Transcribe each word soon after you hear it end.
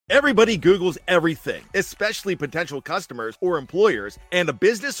Everybody Googles everything, especially potential customers or employers, and a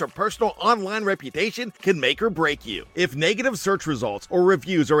business or personal online reputation can make or break you. If negative search results or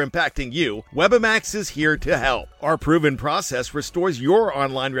reviews are impacting you, Webamax is here to help. Our proven process restores your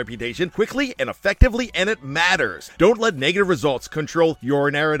online reputation quickly and effectively, and it matters. Don't let negative results control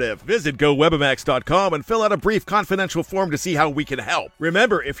your narrative. Visit GoWebamax.com and fill out a brief confidential form to see how we can help.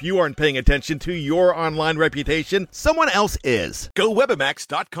 Remember, if you aren't paying attention to your online reputation, someone else is.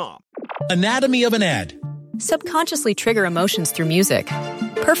 GoWebamax.com. Anatomy of an ad. Subconsciously trigger emotions through music.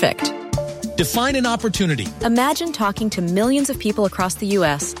 Perfect. Define an opportunity. Imagine talking to millions of people across the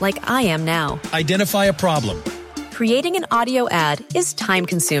U.S. like I am now. Identify a problem. Creating an audio ad is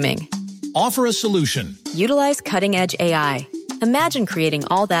time-consuming. Offer a solution. Utilize cutting-edge AI. Imagine creating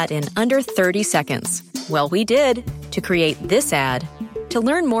all that in under 30 seconds. Well, we did to create this ad. To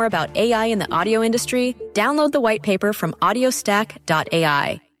learn more about AI in the audio industry, download the white paper from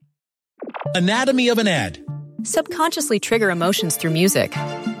audiostack.ai. Anatomy of an ad. Subconsciously trigger emotions through music.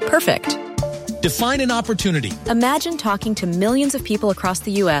 Perfect. Define an opportunity. Imagine talking to millions of people across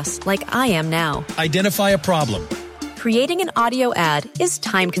the U.S. like I am now. Identify a problem. Creating an audio ad is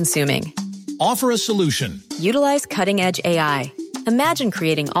time-consuming. Offer a solution. Utilize cutting-edge AI. Imagine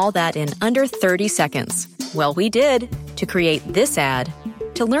creating all that in under 30 seconds. Well, we did to create this ad.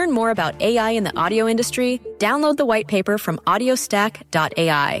 To learn more about AI in the audio industry, download the white paper from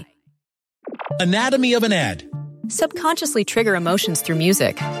audiostack.ai. Anatomy of an ad. Subconsciously trigger emotions through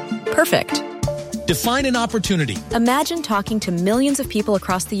music. Perfect. Define an opportunity. Imagine talking to millions of people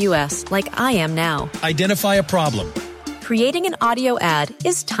across the U.S. like I am now. Identify a problem. Creating an audio ad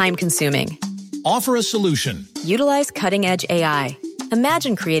is time-consuming. Offer a solution. Utilize cutting-edge AI.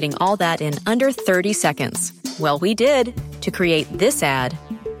 Imagine creating all that in under 30 seconds. Well, we did to create this ad.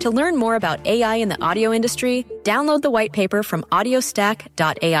 To learn more about AI in the audio industry, download the white paper from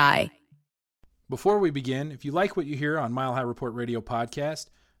audiostack.ai. Before we begin, if you like what you hear on Mile High Report Radio Podcast,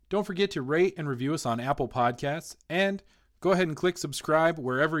 don't forget to rate and review us on Apple Podcasts, and go ahead and click subscribe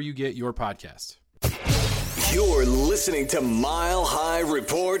wherever you get your podcasts. You're listening to Mile High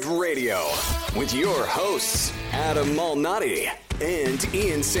Report Radio with your hosts, Adam Malnati and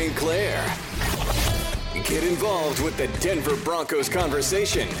Ian St. Clair. Get involved with the Denver Broncos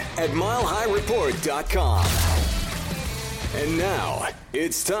conversation at milehighreport.com. And now,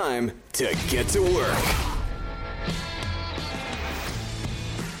 it's time to get to work.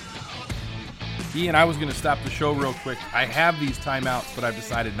 Ian, I was going to stop the show real quick. I have these timeouts, but I've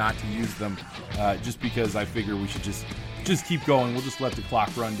decided not to use them just because I figure we should just keep going. We'll just let the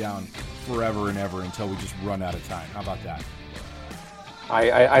clock run down forever and ever until we just run out of time. How about that?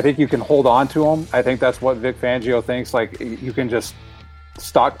 I think you can hold on to them. I think that's what Vic Fangio thinks. Like, you can just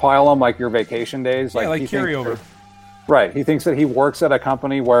stockpile them like your vacation days. Yeah, like carryover. Right. He thinks that he works at a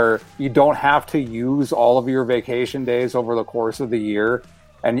company where you don't have to use all of your vacation days over the course of the year.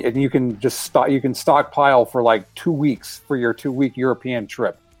 And you can just stockpile for like 2 weeks for your 2-week European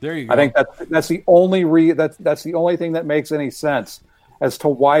trip. There you go. I think that's the only that's the only thing that makes any sense as to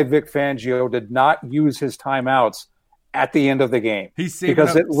why Vic Fangio did not use his timeouts at the end of the game. He's saving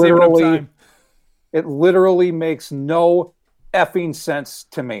because up time. It literally makes no effing sense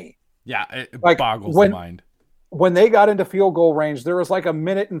to me. Yeah, it boggles the mind. When they got into field goal range, there was like 1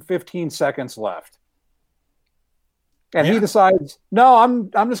 minute and 15 seconds left. And he decides, no,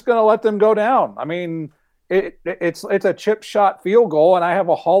 I'm just going to let them go down. I mean, it's a chip shot field goal, and I have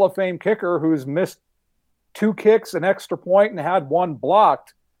a Hall of Fame kicker who's missed 2 kicks, an extra point, and had 1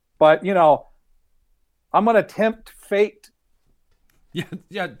 blocked. But, I'm going to tempt fate.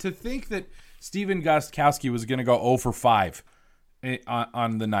 Yeah. To think that Stephen Gostkowski was going to go 0 for 5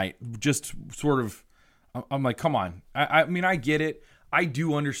 on the night, just sort of, I'm like, come on. I mean, I get it. I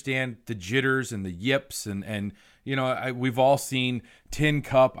do understand the jitters and the yips and we've all seen Tin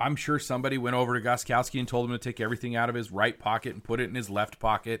Cup. I'm sure somebody went over to Gostkowski and told him to take everything out of his right pocket and put it in his left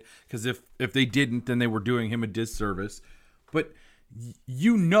pocket, because if they didn't, then they were doing him a disservice. But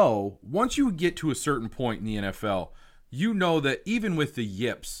once you get to a certain point in the NFL, that even with the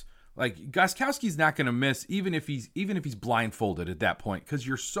yips, like, Gostkowski's not going to miss even if he's blindfolded at that point, because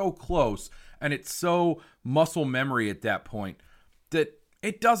you're so close and it's so muscle memory at that point that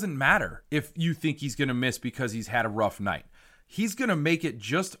it doesn't matter if you think he's going to miss because he's had a rough night. He's going to make it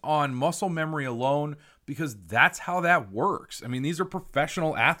just on muscle memory alone, because that's how that works. I mean, these are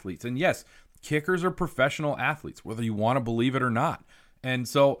professional athletes. And yes, kickers are professional athletes, whether you want to believe it or not. And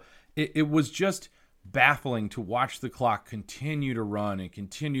so it was just baffling to watch the clock continue to run and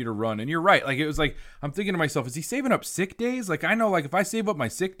continue to run. And you're right. Like, it was like, I'm thinking to myself, is he saving up sick days? Like, I know, like, if I save up my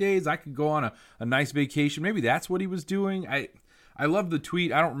sick days, I could go on a nice vacation. Maybe that's what he was doing. I love the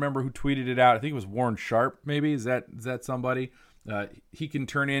tweet. I don't remember who tweeted it out. I think it was Warren Sharp, maybe. Is that somebody? He can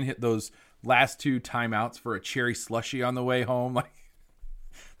turn in hit those last 2 timeouts for a cherry slushie on the way home. Like,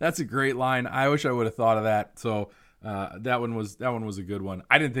 that's a great line. I wish I would have thought of that. So that one was a good one.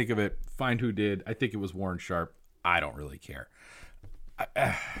 I didn't think of it. Find who did. I think it was Warren Sharp. I don't really care.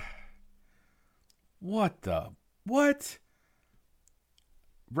 What?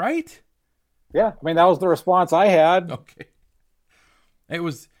 Right? Yeah, I mean, that was the response I had. Okay. It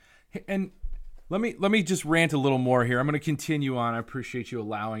was, and let me just rant a little more here. I'm going to continue on. I appreciate you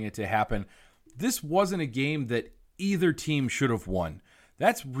allowing it to happen. This wasn't a game that either team should have won.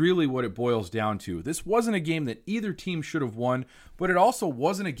 That's really what it boils down to. This wasn't a game that either team should have won, but it also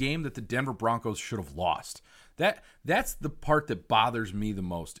wasn't a game that the Denver Broncos should have lost. That's the part that bothers me the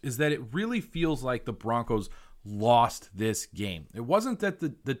most, is that it really feels like the Broncos lost this game. It wasn't that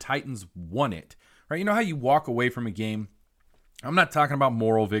the Titans won it, right? You know how you walk away from a game? I'm not talking about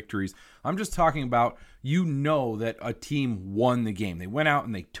moral victories. I'm just talking about, that a team won the game. They went out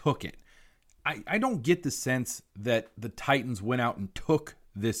and they took it. I don't get the sense that the Titans went out and took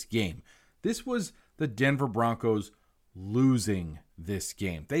this game. This was the Denver Broncos losing this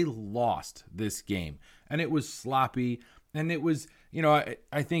game. They lost this game, and it was sloppy, and it was,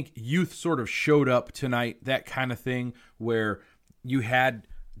 I think youth sort of showed up tonight, that kind of thing, where you had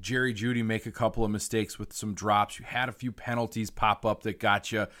Jerry Jeudy make a couple of mistakes with some drops. You had a few penalties pop up that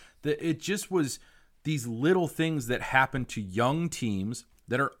got you. It just was these little things that happen to young teams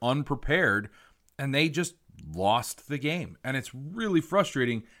that are unprepared, and they just lost the game. And it's really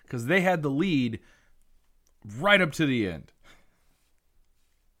frustrating because they had the lead right up to the end.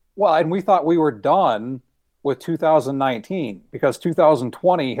 Well, and we thought we were done with 2019 because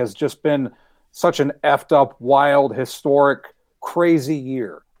 2020 has just been such an effed up, wild, historic, crazy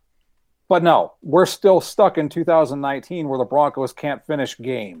year. But no, we're still stuck in 2019 where the Broncos can't finish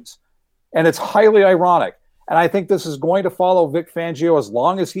games. And it's highly ironic. And I think this is going to follow Vic Fangio as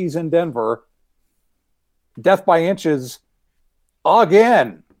long as he's in Denver. Death by inches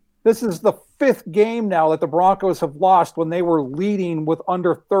again. This is the 5th game now that the Broncos have lost when they were leading with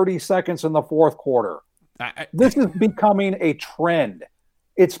under 30 seconds in the 4th quarter. This is becoming a trend.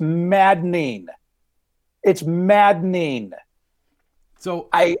 It's maddening. So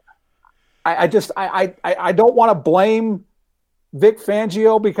I don't want to blame Vic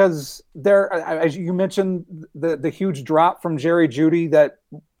Fangio because there, as you mentioned, the huge drop from Jerry Jeudy that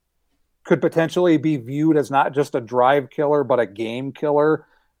could potentially be viewed as not just a drive killer, but a game killer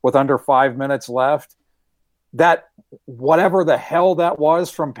with under 5 minutes left. That whatever the hell that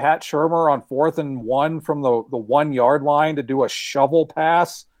was from Pat Shurmur on 4th and 1 from the 1 yard line to do a shovel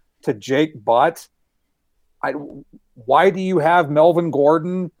pass to Jake Butt. Why do you have Melvin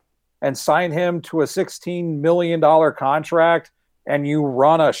Gordon and sign him to a $16 million contract and you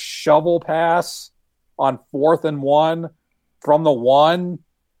run a shovel pass on 4th and 1 from the 1?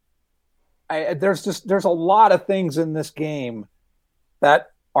 There's a lot of things in this game that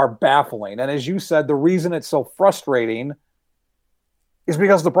are baffling. And as you said, the reason it's so frustrating is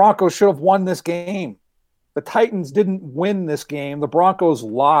because the Broncos should have won this game. The Titans didn't win this game. The Broncos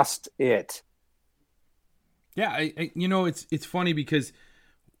lost it. Yeah, it's funny because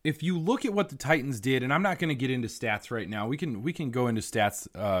if you look at what the Titans did, and I'm not going to get into stats right now. We can go into stats,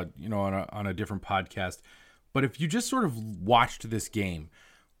 on a different podcast. But if you just sort of watched this game,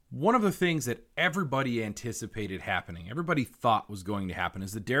 one of the things that everybody anticipated happening, everybody thought was going to happen,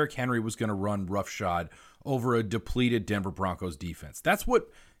 is that Derrick Henry was going to run roughshod over a depleted Denver Broncos defense. That's what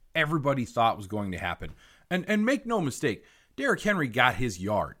everybody thought was going to happen. And make no mistake, Derrick Henry got his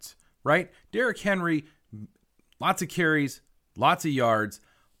yards, right? Derrick Henry, lots of carries, lots of yards,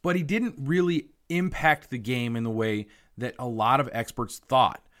 but he didn't really impact the game in the way that a lot of experts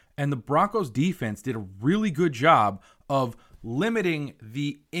thought. And the Broncos defense did a really good job of limiting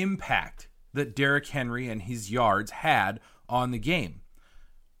the impact that Derrick Henry and his yards had on the game.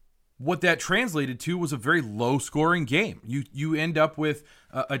 What that translated to was a very low-scoring game. You end up with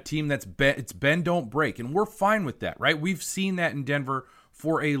a team that's it's bend, don't break, and we're fine with that, right? We've seen that in Denver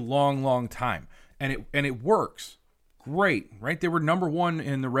for a long, long time, and it works great, right? They were number 1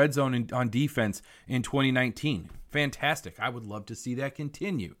 in the red zone on defense in 2019. Fantastic. I would love to see that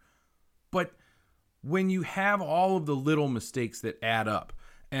continue. But when you have all of the little mistakes that add up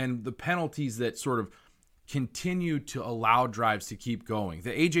and the penalties that sort of continue to allow drives to keep going,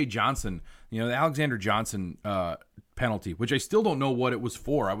 the A.J. Johnson, the Alexander Johnson penalty, which I still don't know what it was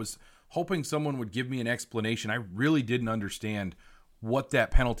for. I was hoping someone would give me an explanation. I really didn't understand what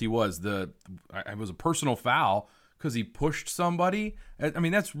that penalty was. It was a personal foul because he pushed somebody. I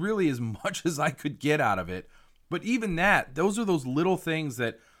mean, that's really as much as I could get out of it. But even that, those are those little things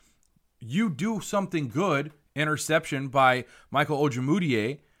that you do something good. Interception by Michael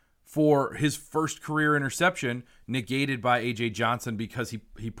Ojemudia for his first career interception, negated by A.J. Johnson because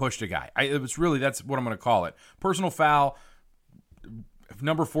he pushed a guy. It was really, that's what I'm going to call it. Personal foul,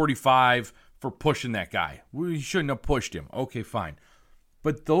 number 45 for pushing that guy. We shouldn't have pushed him. Okay, fine.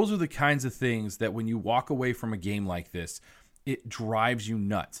 But those are the kinds of things that when you walk away from a game like this, it drives you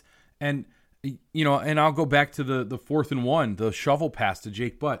nuts. And, and I'll go back to the 4th and 1, the shovel pass to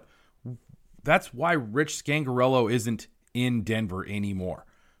Jake Butt. That's why Rich Scangarello isn't in Denver anymore,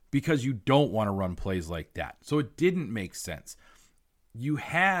 because you don't want to run plays like that. So it didn't make sense. You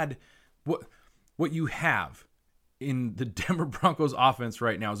had what you have in the Denver Broncos offense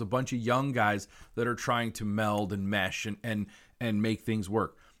right now is a bunch of young guys that are trying to meld and mesh and make things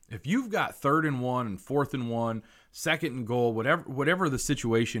work. If you've got 3rd and 1 and 4th and 1, 2nd and goal, whatever the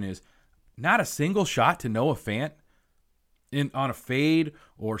situation is, not a single shot to Noah Fant on a fade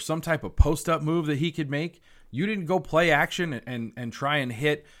or some type of post-up move that he could make. You didn't go play action and try and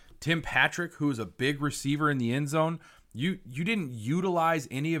hit Tim Patrick, who is a big receiver in the end zone. You didn't utilize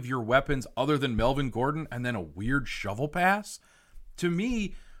any of your weapons other than Melvin Gordon and then a weird shovel pass. To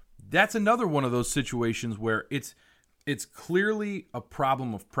me, that's another one of those situations where it's clearly a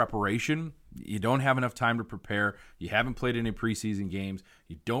problem of preparation. You don't have enough time to prepare. You haven't played any preseason games.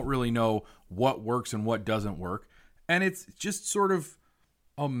 You don't really know what works and what doesn't work. And it's just sort of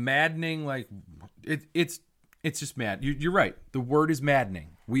a maddening, like it's just mad. You're right. The word is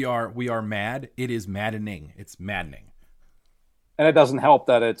maddening. We are mad. It is maddening. It's maddening. And it doesn't help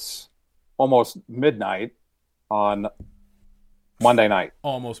that it's almost midnight on Monday night.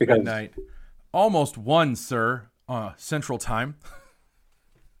 Almost midnight. Almost 1, sir, Central Time.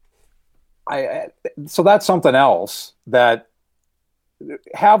 So that's something else, that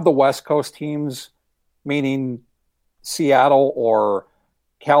have the West Coast teams, meaning Seattle or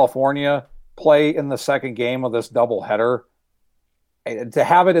California, play in the second game of this doubleheader. To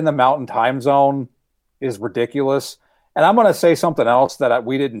have it in the Mountain Time Zone is ridiculous. And I'm going to say something else that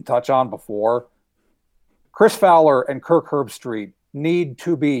we didn't touch on before. Chris Fowler and Kirk Herbstreit need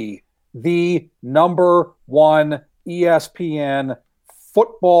to be the number 1 ESPN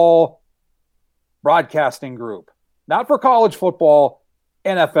football broadcasting group. Not for college football,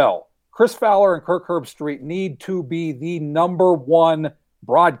 NFL. Chris Fowler and Kirk Herbstreit need to be the number 1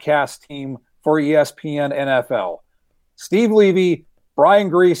 broadcast team for ESPN NFL. Steve Levy, Brian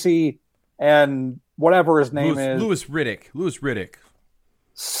Griese, and whatever his name is. Louis Riddick.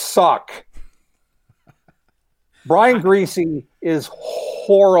 Suck. Brian Griese is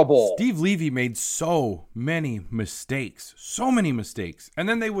horrible. Steve Levy made so many mistakes. And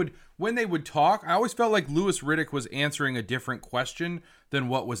then when they would talk, I always felt like Louis Riddick was answering a different question than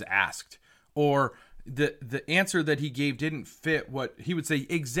what was asked. Or the answer that he gave didn't fit what he would say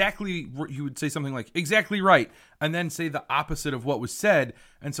exactly. He would say something like exactly right, and then say the opposite of what was said.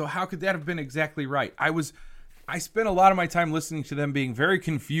 And so how could that have been exactly right? I spent a lot of my time listening to them being very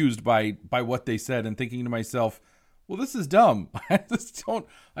confused by what they said and thinking to myself, well, this is dumb.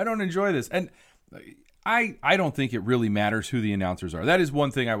 I don't enjoy this. And I don't think it really matters who the announcers are. That is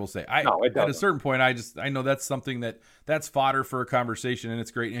one thing I will say. No, it doesn't. At a certain point, I know that's something that's fodder for a conversation, and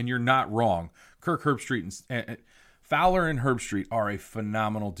it's great. And you're not wrong. Kirk Herbstreit and Fowler and Herbstreit are a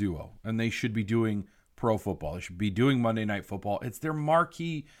phenomenal duo, and they should be doing pro football. They should be doing Monday Night Football. It's their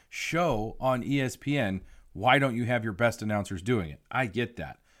marquee show on ESPN. Why don't you have your best announcers doing it? I get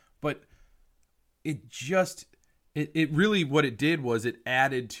that, but it really, what it did was it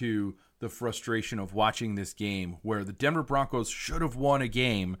added to the frustration of watching this game where the Denver Broncos should have won a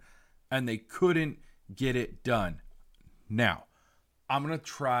game and they couldn't get it done. Now, I'm going to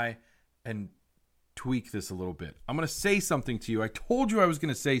try and tweak this a little bit. I'm going to say something to you. I told you I was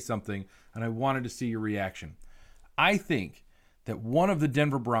going to say something, and I wanted to see your reaction. I think that one of the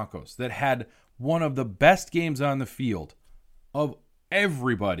Denver Broncos that had one of the best games on the field of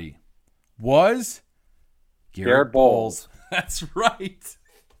everybody was Garrett Bowles. That's right.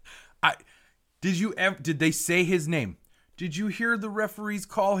 Did they say his name? Did you hear the referees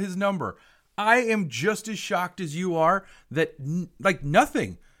call his number? I am just as shocked as you are that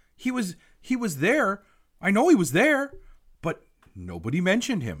nothing. He was there. I know he was there, but nobody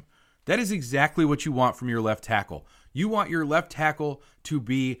mentioned him. That is exactly what you want from your left tackle. You want your left tackle to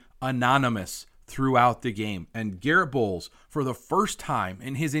be anonymous throughout the game. And Garrett Bowles, for the first time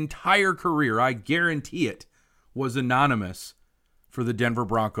in his entire career, I guarantee it, was anonymous for the Denver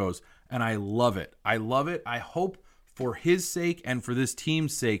Broncos. And I love it. I love it. I hope for his sake and for this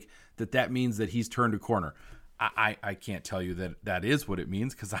team's sake that means that he's turned a corner. I can't tell you that is what it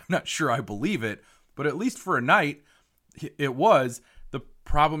means because I'm not sure I believe it, But at least for a night, it was. The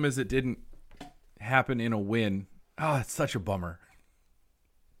problem is it didn't happen in a win. Oh, it's such a bummer.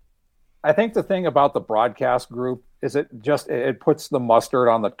 I think the thing about the broadcast group is it puts the mustard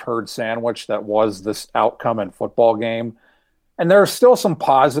on the turd sandwich that was this outcome in football game. And there are still some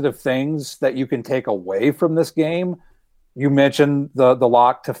positive things that you can take away from this game. You mentioned the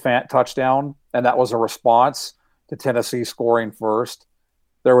lock to Fant touchdown, and that was a response to Tennessee scoring first.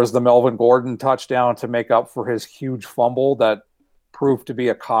 There was the Melvin Gordon touchdown to make up for his huge fumble that proved to be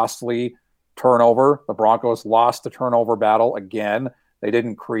a costly turnover. The Broncos lost the turnover battle again. They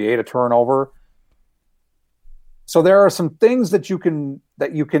didn't create a turnover. So there are some things that you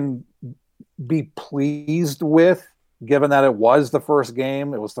can be pleased with, given that it was the first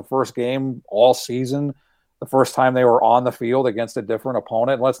game. It was the first game all season, the first time they were on the field against a different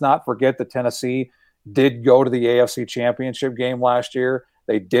opponent. And let's not forget that Tennessee did go to the AFC Championship game last year.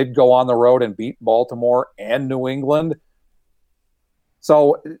 They did go on the road and beat Baltimore and New England.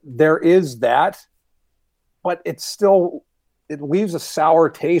 So there is that, but it leaves a sour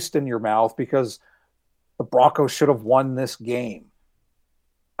taste in your mouth because the Broncos should have won this game.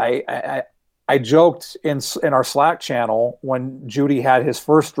 I joked in our Slack channel when Judy had his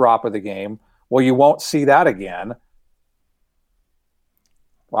first drop of the game, well, you won't see that again.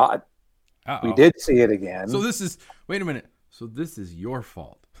 Well, we did see it again. So wait a minute. So this is your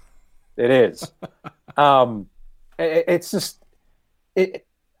fault. It is.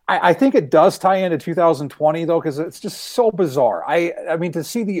 I think it does tie into 2020 though, because it's just so bizarre. I mean, to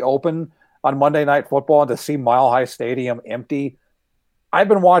see the Open on Monday Night Football and to see Mile High Stadium empty. I've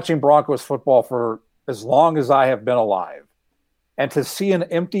been watching Broncos football for as long as I have been alive, and to see an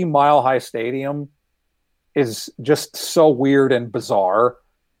empty Mile High Stadium is just so weird and bizarre.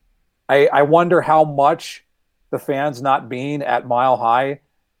 I wonder how much the fans not being at Mile High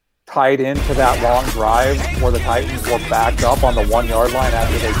tied into that long drive where the Titans were backed up on the 1 yard line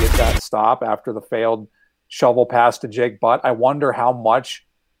after they get that stop after the failed shovel pass to Jake Butt. I wonder how much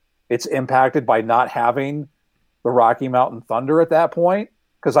it's impacted by not having the Rocky Mountain Thunder at that point,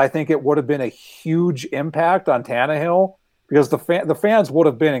 because I think it would have been a huge impact on Tannehill, because the fans would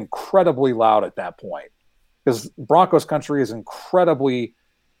have been incredibly loud at that point, because Broncos country is incredibly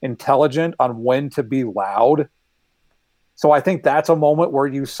intelligent on when to be loud. So I think that's a moment where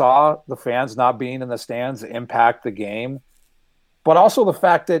you saw the fans not being in the stands impact the game. But also the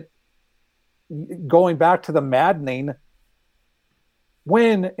fact that, going back to the maddening,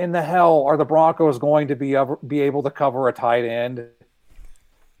 when in the hell are the Broncos going to be able to cover a tight end?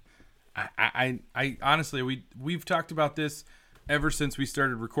 I honestly, we've talked about this ever since we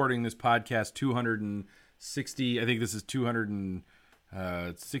started recording this podcast. 260, I think this is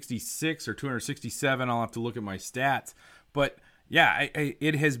 266 or 267. I'll have to look at my stats, but yeah,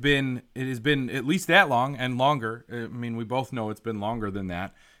 it has been at least that long and longer. I mean, we both know it's been longer than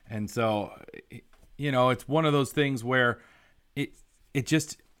that, and so it's one of those things where I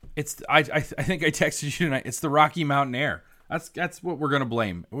think I texted you tonight. It's the Rocky Mountain air. That's what we're going to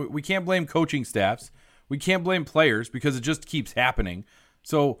blame. We can't blame coaching staffs. We can't blame players because it just keeps happening.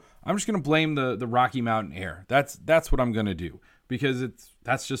 So I'm just going to blame the Rocky Mountain air. That's what I'm going to do, because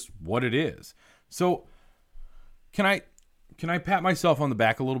that's just what it is. So can I pat myself on the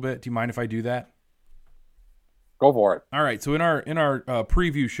back a little bit? Do you mind if I do that? Go for it. All right. So in our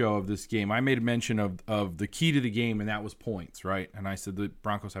preview show of this game, I made a mention of the key to the game, and that was points, right? And I said the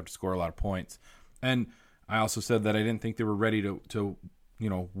Broncos have to score a lot of points. And I also said that I didn't think they were ready to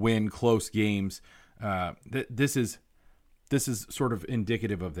win close games. This is sort of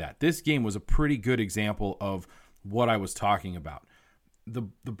indicative of that. This game was a pretty good example of what I was talking about. The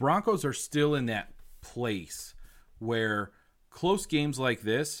Broncos are still in that place where close games like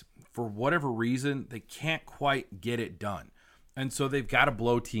this, for whatever reason, they can't quite get it done. And so they've got to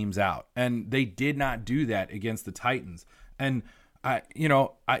blow teams out. And they did not do that against the Titans. And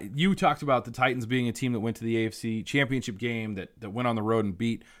you talked about the Titans being a team that went to the AFC Championship game, that went on the road and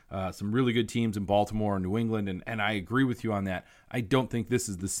beat some really good teams in Baltimore and New England, and I agree with you on that. I don't think this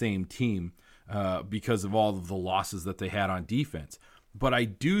is the same team because of all of the losses that they had on defense. But I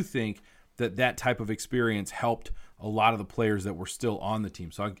do think that type of experience helped a lot of the players that were still on the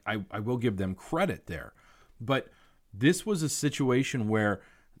team. So I will give them credit there. But this was a situation where,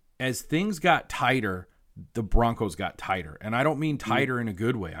 as things got tighter, the Broncos got tighter. And I don't mean tighter in a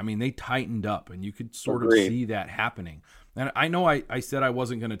good way. I mean, they tightened up, and you could sort of see that happening. And I know I said I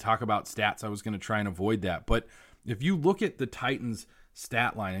wasn't going to talk about stats. I was going to try and avoid that. But if you look at the Titans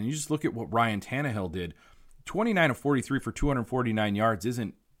stat line and you just look at what Ryan Tannehill did, 29 of 43 for 249 yards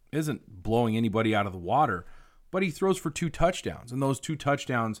isn't blowing anybody out of the water, but he throws for 2 touchdowns. And those 2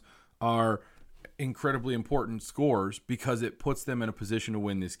 touchdowns are incredibly important scores because it puts them in a position to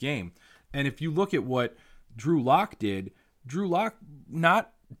win this game. And if you look at what Drew Lock did, Drew Lock,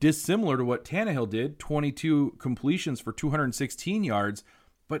 not dissimilar to what Tannehill did, 22 completions for 216 yards,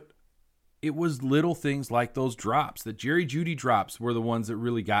 but it was little things like those drops. The Jerry Jeudy drops were the ones that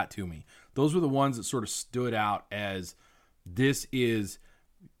really got to me. Those were the ones that sort of stood out as this is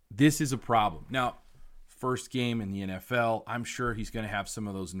a problem. Now, first game in the NFL, I'm sure he's going to have some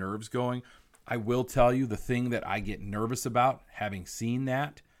of those nerves going. I will tell you the thing that I get nervous about, having seen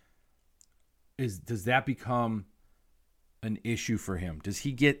that, is does that become an issue for him? Does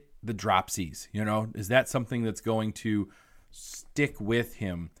he get the dropsies? Is that something that's going to stick with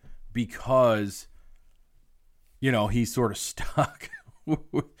him because, he's sort of stuck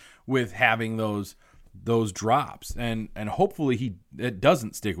with having those drops, and hopefully it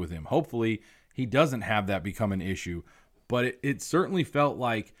doesn't stick with him. Hopefully he doesn't have that become an issue. But it certainly felt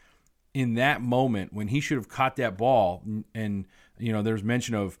like in that moment when he should have caught that ball, and there's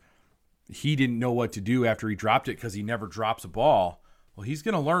mention of he didn't know what to do after he dropped it because he never drops a ball. Well, he's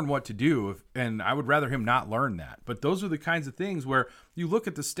going to learn what to do, and I would rather him not learn that. But those are the kinds of things where you look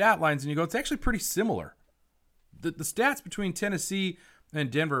at the stat lines and you go, it's actually pretty similar. The stats between Tennessee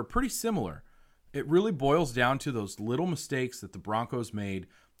and Denver are pretty similar. It really boils down to those little mistakes that the Broncos made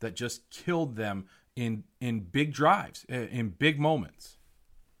that just killed them in big drives, in big moments.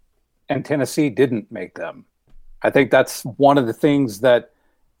 And Tennessee didn't make them. I think that's one of the things that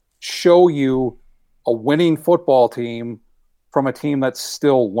show you a winning football team from a team that's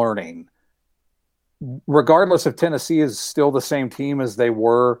still learning. Regardless if Tennessee is still the same team as they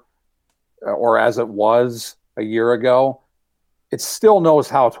were or as it was a year ago, it still knows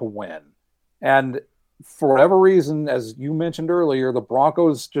how to win. And for whatever reason, as you mentioned earlier, the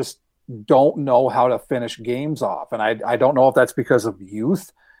Broncos just don't know how to finish games off. And I don't know if that's because of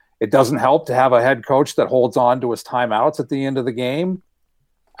youth. It doesn't help to have a head coach that holds on to his timeouts at the end of the game.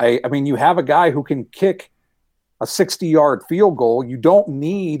 I mean, you have a guy who can kick a 60-yard field goal. You don't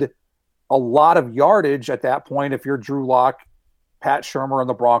need a lot of yardage at that point if you're Drew Lock, Pat Shurmur, and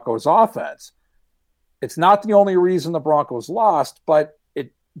the Broncos offense. It's not the only reason the Broncos lost, but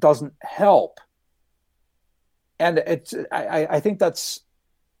it doesn't help. And I think that's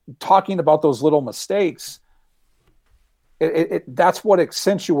talking about those little mistakes. That's what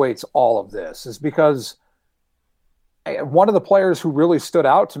accentuates all of this, is because one of the players who really stood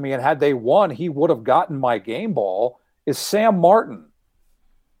out to me, and had they won, he would have gotten my game ball, is Sam Martin.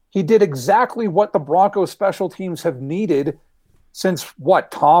 He did exactly what the Broncos special teams have needed since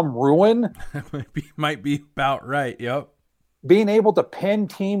Tom Ruin? Might be about right. Yep. Being able to pin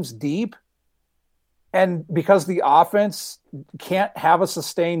teams deep. And because the offense can't have a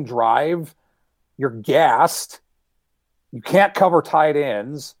sustained drive, you're gassed. You can't cover tight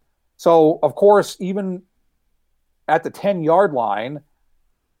ends. So, of course, even at the 10-yard line,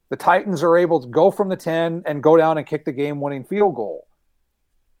 the Titans are able to go from the 10 and go down and kick the game-winning field goal.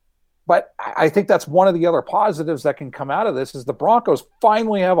 But I think that's one of the other positives that can come out of this, is the Broncos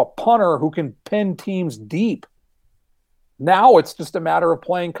finally have a punter who can pin teams deep. Now it's just a matter of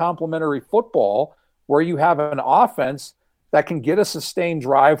playing complementary football, where you have an offense that can get a sustained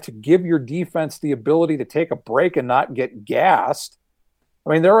drive to give your defense the ability to take a break and not get gassed. I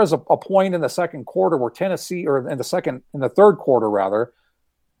mean, there was a point in the second quarter where Tennessee, or in the third quarter rather,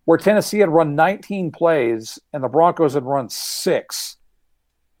 where Tennessee had run 19 plays and the Broncos had run 6.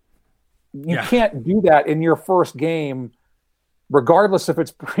 You can't do that in your first game, regardless if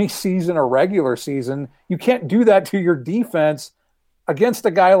it's preseason or regular season. You can't do that to your defense against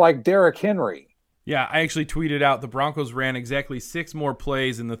a guy like Derrick Henry. Yeah, I actually tweeted out the Broncos ran exactly 6 more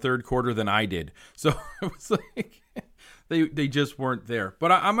plays in the third quarter than I did. So it was like they just weren't there.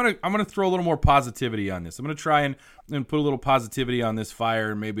 But I'm gonna throw a little more positivity on this. I'm gonna try and put a little positivity on this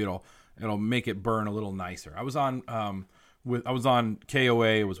fire, and maybe it'll make it burn a little nicer. I was on KOA.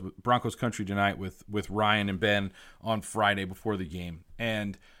 It was Broncos Country Tonight with Ryan and Ben on Friday before the game,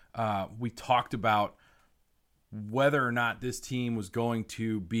 and we talked about whether or not this team was going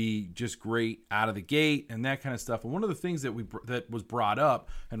to be just great out of the gate and that kind of stuff. And one of the things that was brought up,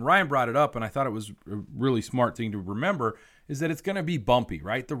 and Ryan brought it up, and I thought it was a really smart thing to remember, is that it's going to be bumpy,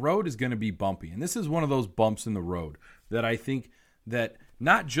 right? The road is going to be bumpy. And this is one of those bumps in the road that I think that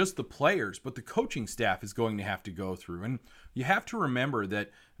not just the players, but the coaching staff is going to have to go through. And you have to remember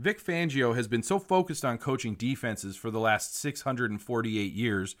that Vic Fangio has been so focused on coaching defenses for the last 648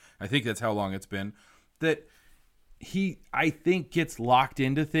 years, I think that's how long it's been, that he, I think, gets locked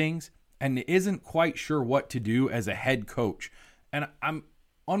into things and isn't quite sure what to do as a head coach. And I'm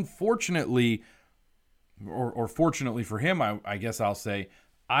unfortunately, or fortunately for him, I guess I'll say,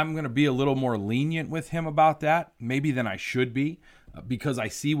 I'm going to be a little more lenient with him about that, maybe than I should be, because I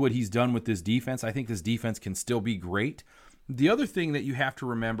see what he's done with this defense. I think this defense can still be great. The other thing that you have to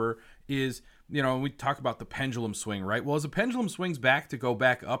remember is, we talk about the pendulum swing, right? Well, as the pendulum swings back to go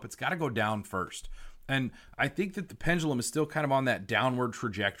back up, it's got to go down first. And I think that the pendulum is still kind of on that downward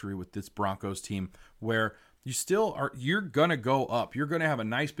trajectory with this Broncos team, where you're going to go up. You're going to have a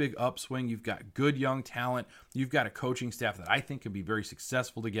nice big upswing. You've got good young talent. You've got a coaching staff that I think can be very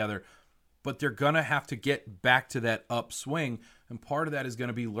successful together, but they're going to have to get back to that upswing. And part of that is going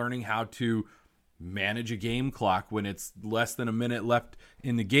to be learning how to manage a game clock when it's less than a minute left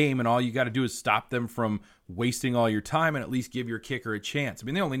in the game, and all you got to do is stop them from wasting all your time and at least give your kicker a chance. I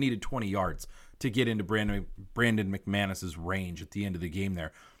mean, they only needed 20 yards to get into Brandon McManus's range at the end of the game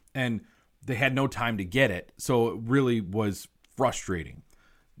there, and they had no time to get it, so it really was frustrating.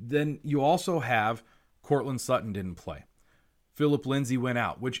 Then you also have Courtland Sutton didn't play. Phillip Lindsay went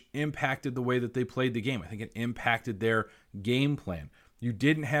out, which impacted the way that they played the game. I think it impacted their game plan. You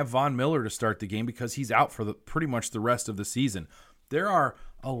didn't have Von Miller to start the game because he's out for pretty much the rest of the season. There are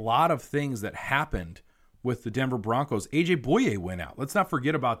a lot of things that happened with the Denver Broncos. A.J. Boye went out. Let's not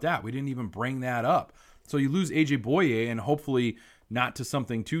forget about that. We didn't even bring that up. So you lose A.J. Boye, and hopefully not to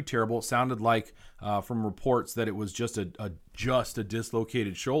something too terrible. It sounded like from reports that it was just a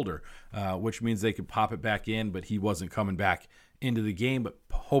dislocated shoulder, which means they could pop it back in, but he wasn't coming back into the game, but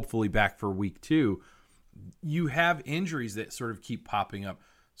hopefully back for week 2. You have injuries that sort of keep popping up.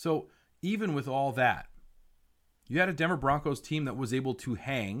 So even with all that, you had a Denver Broncos team that was able to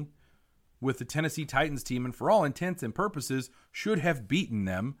hang with the Tennessee Titans team, and for all intents and purposes should have beaten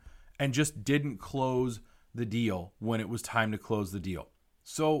them, and just didn't close the deal when it was time to close the deal.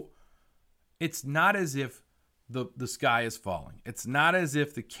 So it's not as if the sky is falling. It's not as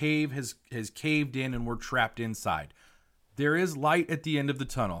if the cave has caved in and we're trapped inside. There is light at the end of the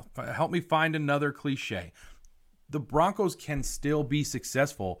tunnel. Help me find another cliche. The Broncos can still be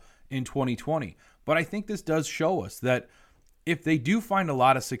successful in 2020. But I think this does show us that if they do find a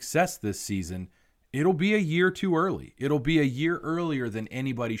lot of success this season, it'll be a year too early. It'll be a year earlier than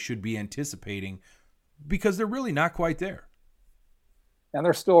anybody should be anticipating, because they're really not quite there. And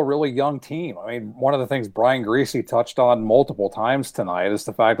they're still a really young team. I mean, one of the things Brian Griese touched on multiple times tonight is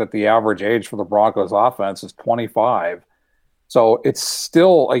the fact that the average age for the Broncos offense is 25. So it's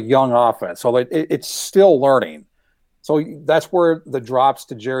still a young offense. So it's still learning. So that's where the drops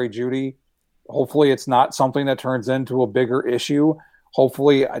to Jerry Jeudy, hopefully it's not something that turns into a bigger issue.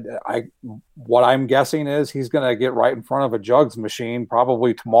 Hopefully, what I'm guessing is he's going to get right in front of a jugs machine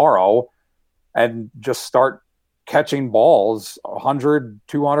probably tomorrow and just start catching balls 100,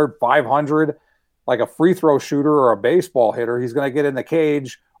 200, 500, like a free throw shooter or a baseball hitter. He's going to get in the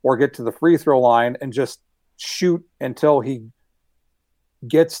cage or get to the free throw line and just shoot until he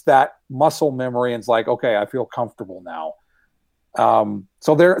gets that muscle memory and it's like, okay, I feel comfortable now.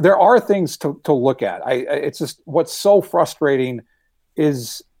 So there are things to look at. It's just what's so frustrating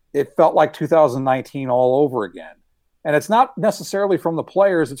is it felt like 2019 all over again. And it's not necessarily from the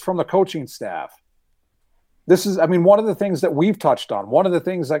players, it's from the coaching staff. This is, I mean, one of the things that we've touched on, one of the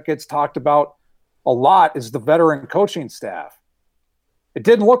things that gets talked about a lot is the veteran coaching staff. It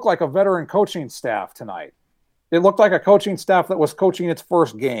didn't look like a veteran coaching staff tonight. It looked like a coaching staff that was coaching its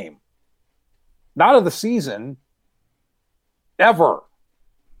first game. Not of the season, ever.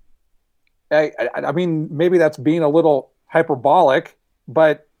 I mean, maybe that's being a little hyperbolic,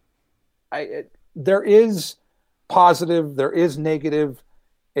 but there is positive, there is negative.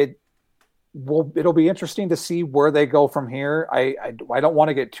 It'll be interesting to see where they go from here. I don't want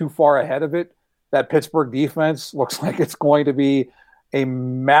to get too far ahead of it. That Pittsburgh defense looks like it's going to be a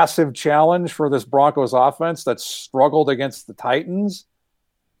massive challenge for this Broncos offense that struggled against the Titans.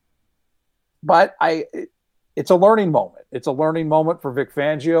 But it's a learning moment. It's a learning moment for Vic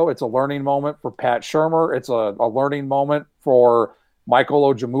Fangio. It's a learning moment for Pat Shurmur. It's a learning moment for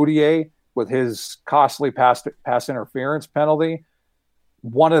Michael Ojemudia with his costly pass interference penalty.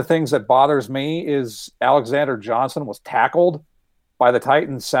 One of the things that bothers me is Alexander Johnson was tackled by the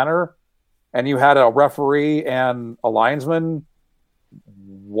Titans center, and you had a referee and a linesman.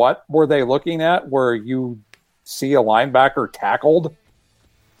 What were they looking at where you see a linebacker tackled?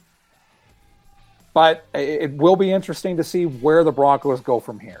 But it will be interesting to see where the Broncos go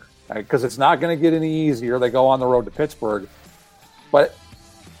from here, because it's not going to get any easier. They go on the road to Pittsburgh. But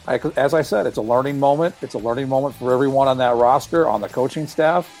as I said, it's a learning moment. It's a learning moment for everyone on that roster, on the coaching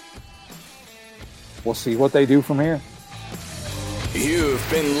staff. We'll see what they do from here. You've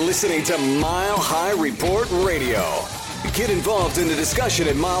been listening to Mile High Report Radio. Get involved in the discussion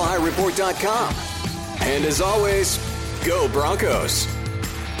at milehighreport.com. And as always, go Broncos.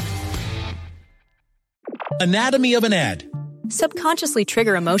 Anatomy of an ad. Subconsciously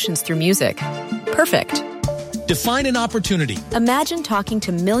trigger emotions through music. Perfect. Define an opportunity. Imagine talking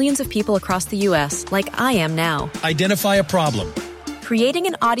to millions of people across the U.S. like I am now. Identify a problem. Creating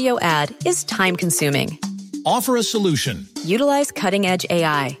an audio ad is time-consuming. Offer a solution. Utilize cutting-edge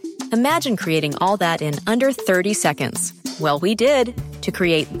AI. Imagine creating all that in under 30 seconds. Well, we did to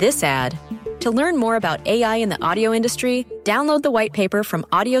create this ad. To learn more about AI in the audio industry, download the white paper from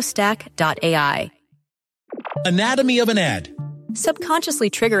audiostack.ai. Anatomy of an ad. Subconsciously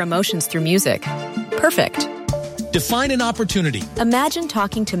trigger emotions through music. Perfect. Define an opportunity. Imagine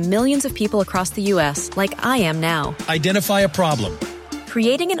talking to millions of people across the U.S. like I am now. Identify a problem.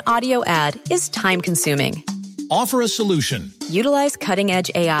 Creating an audio ad is time-consuming. Offer a solution. Utilize cutting-edge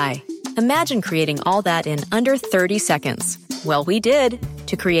AI. Imagine creating all that in under 30 seconds. Well, we did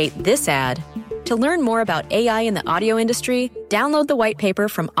to create this ad. To learn more about AI in the audio industry, download the white paper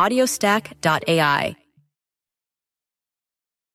from audiostack.ai.